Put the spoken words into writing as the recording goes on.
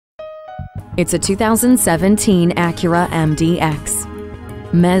It's a 2017 Acura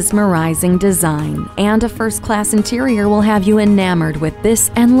MDX. Mesmerizing design and a first-class interior will have you enamored with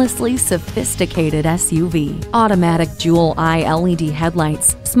this endlessly sophisticated SUV. Automatic dual-eye LED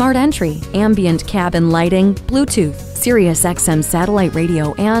headlights, smart entry, ambient cabin lighting, Bluetooth, Sirius XM satellite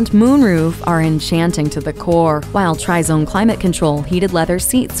radio, and moonroof are enchanting to the core, while tri-zone climate control, heated leather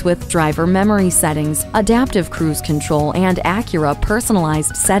seats with driver memory settings, adaptive cruise control, and Acura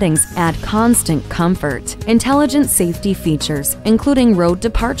personalized settings add constant comfort. Intelligent safety features, including road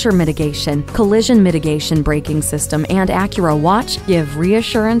departure mitigation, collision mitigation braking system, and Acura Watch, give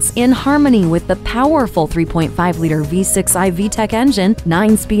reassurance in harmony with the powerful 3.5-liter V6 i-VTEC engine,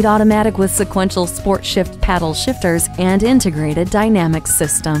 9-speed automatic with sequential sport shift paddle shifters, and integrated dynamics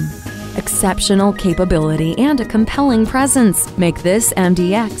system. Exceptional capability and a compelling presence make this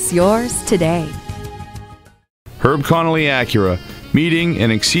MDX yours today. Herb Connolly Acura, meeting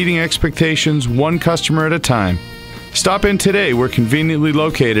and exceeding expectations one customer at a time. Stop in today. We're conveniently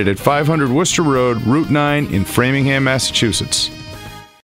located at 500 Worcester Road, Route 9 in Framingham, Massachusetts.